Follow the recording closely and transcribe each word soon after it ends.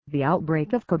The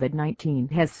outbreak of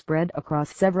COVID-19 has spread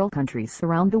across several countries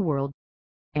around the world,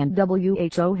 and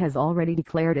WHO has already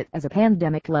declared it as a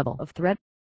pandemic level of threat.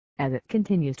 As it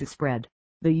continues to spread,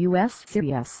 the US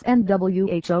CDC and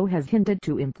WHO has hinted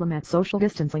to implement social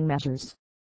distancing measures.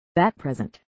 At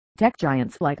present, tech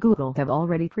giants like Google have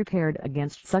already prepared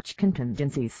against such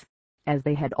contingencies, as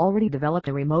they had already developed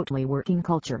a remotely working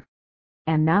culture.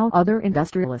 And now other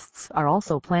industrialists are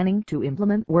also planning to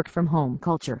implement work-from-home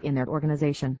culture in their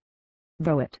organization.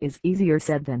 Though it is easier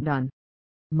said than done.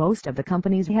 Most of the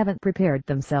companies haven't prepared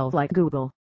themselves like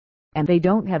Google, and they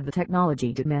don't have the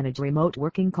technology to manage remote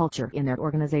working culture in their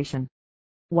organization.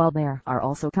 While there are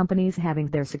also companies having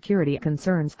their security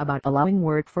concerns about allowing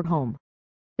work from home,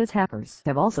 as hackers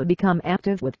have also become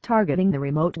active with targeting the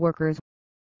remote workers.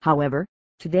 However,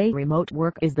 today remote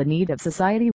work is the need of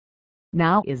society.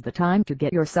 Now is the time to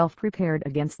get yourself prepared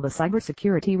against the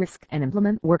cybersecurity risk and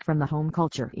implement work from the home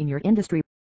culture in your industry.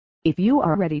 If you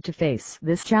are ready to face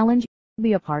this challenge,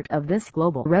 be a part of this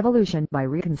global revolution by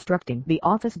reconstructing the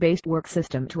office-based work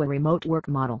system to a remote work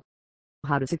model.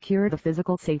 How to secure the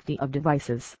physical safety of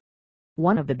devices.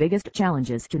 One of the biggest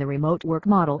challenges to the remote work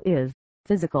model is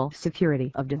physical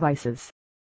security of devices.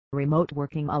 Remote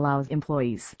working allows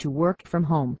employees to work from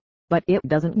home, but it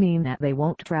doesn't mean that they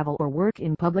won't travel or work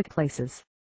in public places.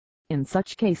 In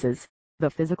such cases,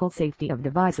 the physical safety of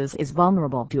devices is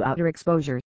vulnerable to outer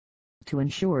exposure. To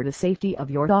ensure the safety of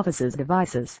your office's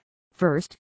devices,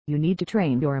 first, you need to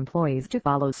train your employees to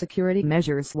follow security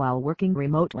measures while working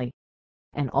remotely.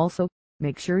 And also,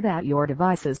 make sure that your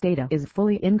device's data is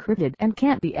fully encrypted and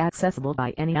can't be accessible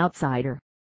by any outsider.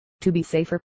 To be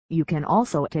safer, you can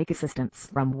also take assistance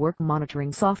from work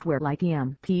monitoring software like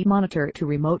EMP Monitor to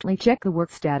remotely check the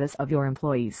work status of your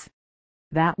employees.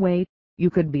 That way,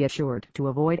 you could be assured to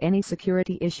avoid any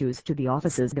security issues to the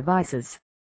office's devices.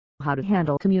 How to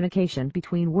handle communication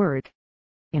between work.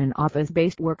 In an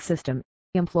office-based work system,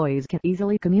 employees can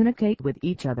easily communicate with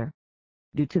each other.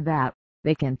 Due to that,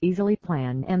 they can easily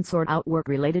plan and sort out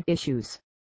work-related issues.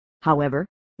 However,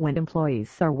 when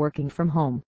employees are working from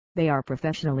home, they are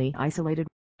professionally isolated,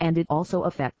 and it also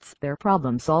affects their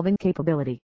problem-solving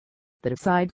capability. That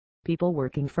aside, people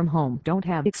working from home don't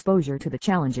have exposure to the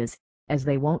challenges, as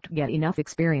they won't get enough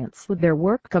experience with their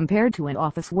work compared to an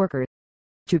office worker.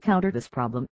 To counter this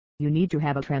problem, you need to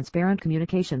have a transparent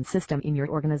communication system in your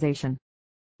organization.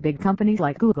 Big companies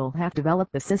like Google have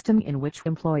developed a system in which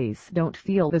employees don't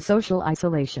feel the social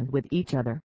isolation with each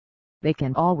other. They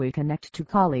can always connect to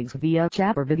colleagues via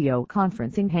chat or video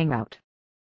conferencing hangout.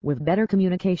 With better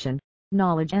communication,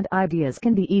 knowledge and ideas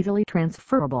can be easily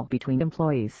transferable between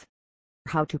employees.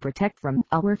 How to protect from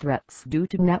malware threats due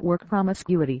to network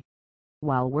promiscuity.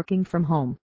 While working from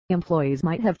home, employees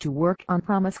might have to work on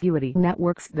promiscuity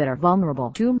networks that are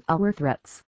vulnerable to malware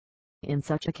threats. In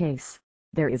such a case,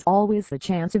 there is always the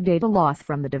chance of data loss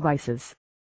from the devices.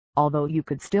 Although you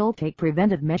could still take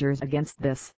preventive measures against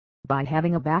this, by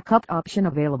having a backup option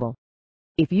available.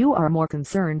 If you are more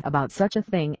concerned about such a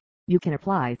thing, you can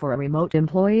apply for a remote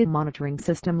employee monitoring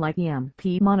system like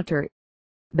EMP Monitor.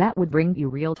 That would bring you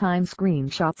real-time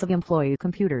screenshots of employee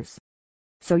computers,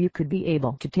 so you could be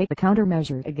able to take a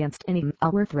countermeasure against any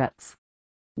malware threats.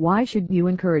 Why should you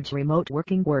encourage remote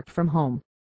work from home?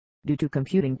 Due to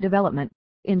computing development,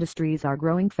 industries are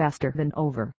growing faster than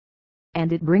ever,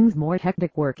 and it brings more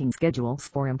hectic working schedules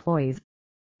for employees.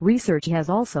 Research has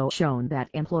also shown that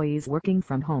employees working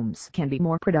from homes can be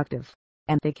more productive,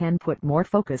 and they can put more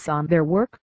focus on their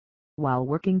work. While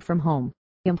working from home,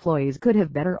 employees could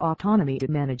have better autonomy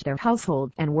to manage their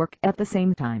household and work at the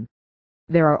same time.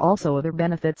 There are also other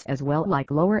benefits as well,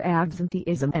 like lower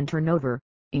absenteeism and turnover,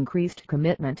 increased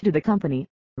commitment to the company,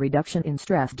 reduction in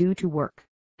stress due to work,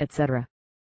 etc.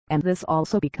 And this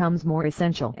also becomes more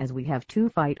essential as we have to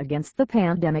fight against the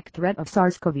pandemic threat of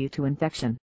SARS-CoV-2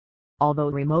 infection. Although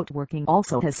remote working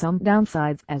also has some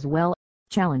downsides as well,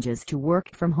 challenges to work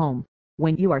from home.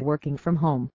 When you are working from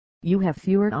home, you have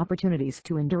fewer opportunities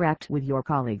to interact with your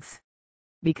colleagues.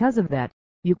 Because of that,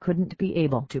 you couldn't be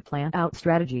able to plan out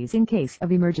strategies in case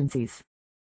of emergencies.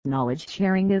 Knowledge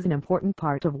sharing is an important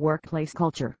part of workplace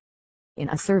culture. In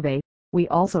a survey, we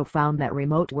also found that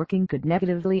remote working could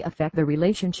negatively affect the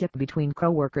relationship between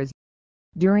coworkers.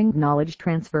 During knowledge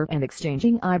transfer and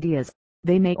exchanging ideas,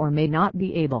 they may or may not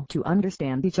be able to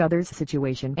understand each other's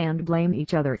situation and blame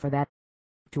each other for that.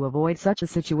 To avoid such a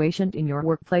situation in your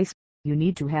workplace, you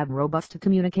need to have robust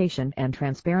communication and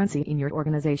transparency in your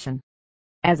organization.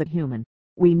 As a human,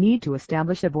 we need to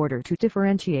establish a border to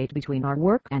differentiate between our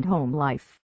work and home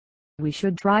life. We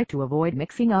should try to avoid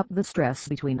mixing up the stress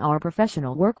between our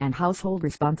professional work and household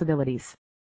responsibilities.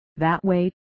 That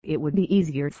way, it would be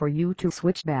easier for you to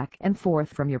switch back and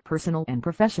forth from your personal and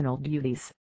professional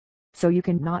duties. So you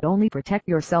can not only protect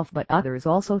yourself but others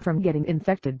also from getting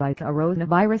infected by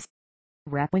coronavirus.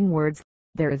 Wrapping words,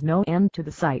 there is no end to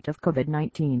the sight of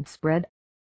COVID-19 spread.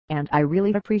 And I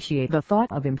really appreciate the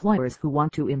thought of employers who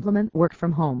want to implement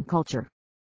work-from-home culture,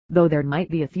 though there might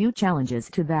be a few challenges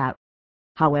to that.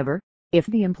 However, if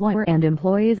the employer and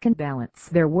employees can balance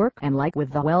their work and life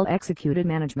with a well-executed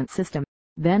management system,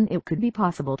 then it could be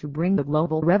possible to bring the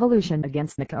global revolution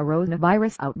against the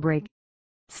coronavirus outbreak.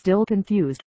 Still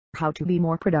confused? How to be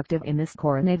more productive in this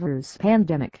coronavirus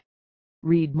pandemic?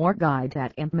 Read more guide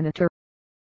at Monitor.